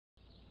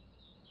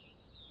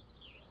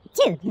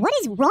Dude, what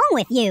is wrong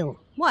with you?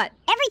 What?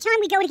 Every time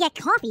we go to get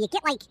coffee, you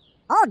get, like,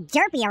 all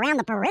derpy around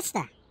the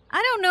barista.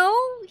 I don't know.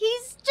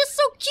 He's just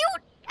so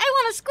cute. I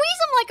want to squeeze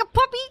him like a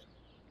puppy.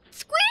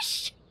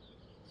 Squish!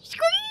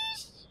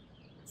 Squeeze!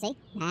 See?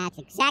 That's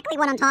exactly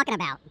what I'm talking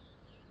about.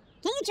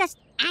 Can't you just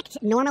act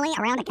normally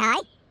around a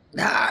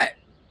guy?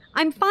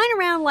 I'm fine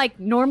around, like,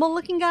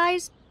 normal-looking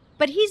guys,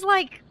 but he's,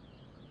 like,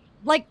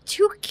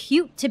 too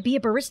cute to be a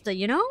barista,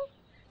 you know?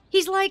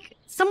 He's like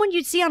someone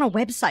you'd see on a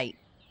website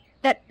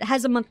that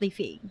has a monthly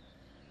fee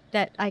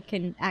that I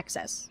can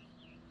access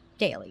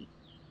daily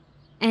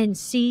and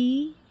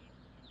see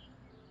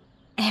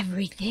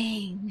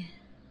everything.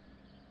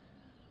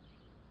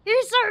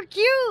 You're so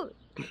cute.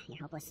 You're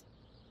hopeless.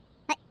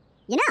 But,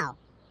 you know,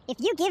 if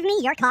you give me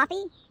your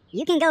coffee,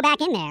 you can go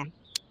back in there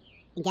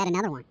and get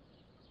another one.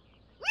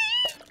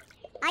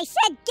 I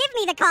said give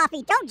me the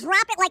coffee. Don't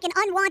drop it like an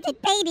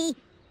unwanted baby.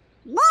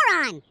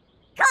 Moron!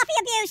 Coffee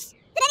abuse!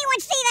 Did anyone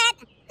see that?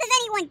 Does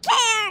anyone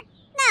care?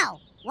 No.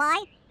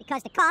 Why?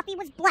 Because the coffee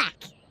was black.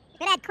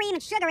 If it had cream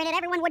and sugar in it,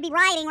 everyone would be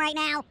rioting right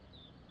now.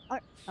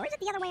 Or is it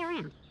the other way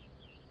around?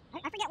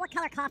 I forget what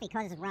color coffee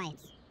causes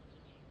riots.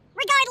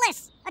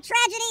 Regardless, a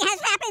tragedy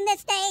has happened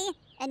this day,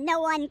 and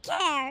no one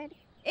cared.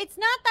 It's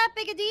not that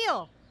big a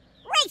deal.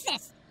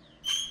 Racist!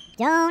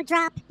 Don't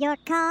drop your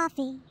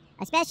coffee,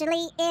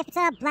 especially if it's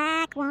a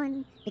black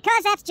one,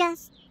 because that's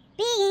just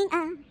being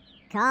a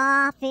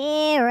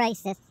coffee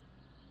racist.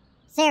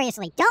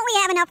 Seriously, don't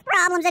we have enough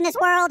problems in this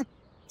world?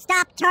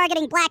 Stop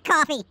targeting black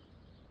coffee.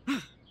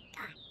 God,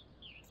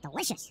 it's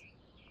delicious.